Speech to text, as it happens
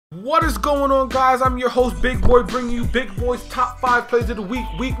What is going on, guys? I'm your host, Big Boy, bringing you Big Boy's top 5 plays of the week,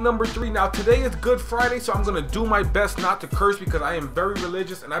 week number 3. Now, today is Good Friday, so I'm going to do my best not to curse because I am very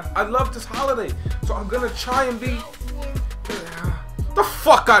religious and I love this holiday. So I'm going to try and be... the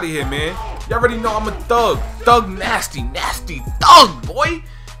fuck out of here, man. You already know I'm a thug. Thug nasty, nasty thug, boy.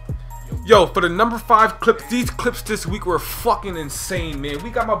 Yo, for the number 5 clips, these clips this week were fucking insane, man. We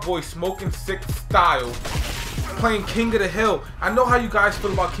got my boy Smoking Sick Style playing King of the Hill. I know how you guys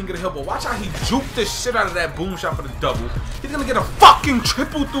feel about King of the Hill, but watch how he juked the shit out of that boom shot for the double. He's gonna get a fucking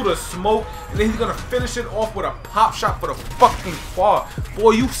triple through the smoke, and then he's gonna finish it off with a pop shot for the fucking quad.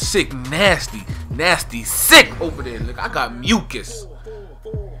 Boy, you sick, nasty, nasty, sick over there. Look, I got mucus.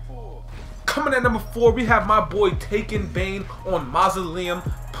 Coming at number 4, we have my boy Taking Bane on Mausoleum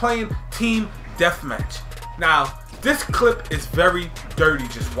playing Team Deathmatch. Now, this clip is very dirty,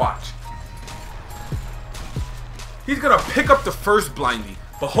 just watch. He's gonna pick up the first blindy,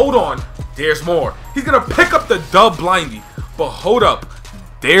 but hold on, there's more. He's gonna pick up the dub blindy, but hold up,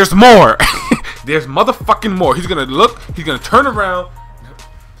 there's more. There's motherfucking more. He's gonna look, he's gonna turn around.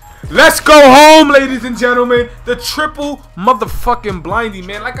 Let's go home, ladies and gentlemen. The triple motherfucking blindy,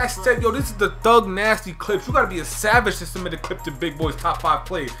 man. Like I said, yo, this is the thug nasty clips. You gotta be a savage to submit a clip to Big Boy's top 5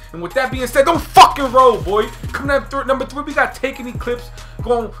 plays. And with that being said, don't fucking roll, boy. Coming at number 3, we got Taking any clips.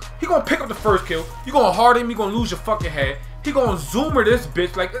 He gonna pick up the first kill. You gonna hard aim, you gonna lose your fucking head. He gonna zoomer this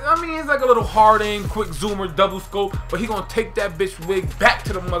bitch. Like, I mean, it's like a little hard aim, quick zoomer, double scope. But he gonna take that bitch wig back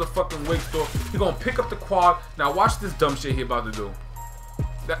to the motherfucking wig store. He gonna pick up the quad. Now watch this dumb shit he about to do.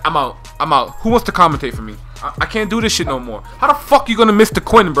 I'm out. I'm out. Who wants to commentate for me? I can't do this shit no more. How the fuck you gonna miss the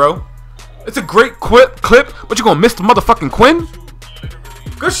Quinn, bro? It's a great clip, but you gonna miss the motherfucking Quinn?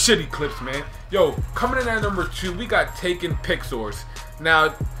 Good shitty clips, man. Yo, coming in at number 2, we got Taking Pixors. Now,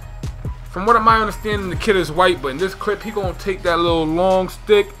 from what I understand, the kid is white, but in this clip, he gonna take that little long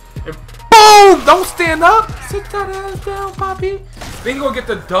stick and boom! Don't stand up. Sit that ass down, Poppy. Then he gonna get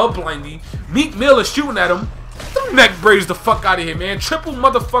the dub blindy. Meek Mill is shooting at him. Them neck braids the fuck out of here, man. Triple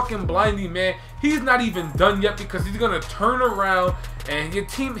motherfucking blindy, man. He's not even done yet because he's gonna turn around and his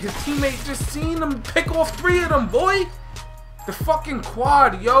teammate just seen him pick off 3 of them, boy. The fucking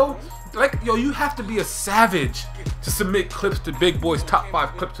quad, yo. Like, yo, you have to be a savage to submit clips to Big Boy's top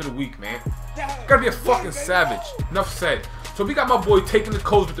 5 clips of the week, man. You gotta be a fucking savage. Enough said. So we got my boy taking the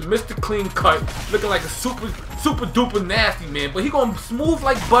codes with the Mr. Clean cut, looking like a super duper nasty, man. But he gonna smooth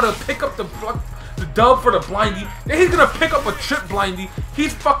like butter, pick up the dub for the blindy. Then he's gonna pick up a trip blindy.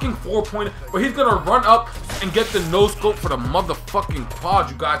 He's fucking 4-pointer, but he's gonna run up and get the no scope for the motherfucking quad,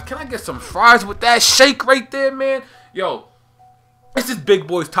 you guys. Can I get some fries with that shake right there, man? Yo, this is Big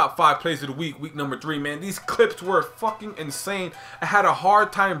Boy's top 5 plays of the week, week number 3, man. These clips were fucking insane. I had a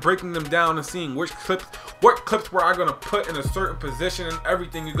hard time breaking them down and seeing what clips were I gonna put in a certain position and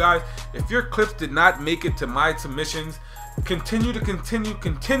everything, you guys. If your clips did not make it to my submissions, continue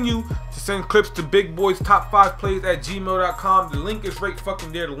to send clips to Big Boy's top 5 plays at gmail.com. The link is right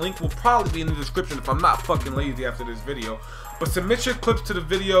fucking there. The link will probably be in the description if I'm not fucking lazy after this video. But submit your clips to the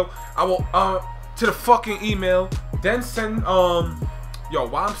video. I will to the fucking email. Then send yo,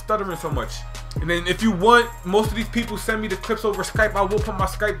 why I'm stuttering so much? And then if you want, most of these people send me the clips over Skype. I will put my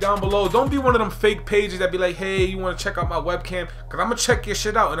Skype down below. Don't be one of them fake pages that be like, hey, you want to check out my webcam? Because I'm going to check your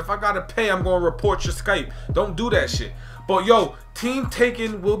shit out. And if I got to pay, I'm going to report your Skype. Don't do that shit. But yo, Team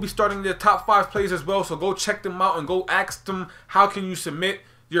Taken will be starting their top 5 plays as well. So go check them out and go ask them how can you submit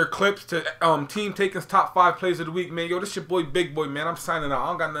your clips to Team Taken's top 5 plays of the week, man. Yo, this your boy Big Boy, man. I'm signing out. I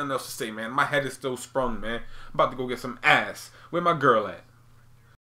don't got nothing else to say, man. My head is still sprung, man. I'm about to go get some ass. Where my girl at?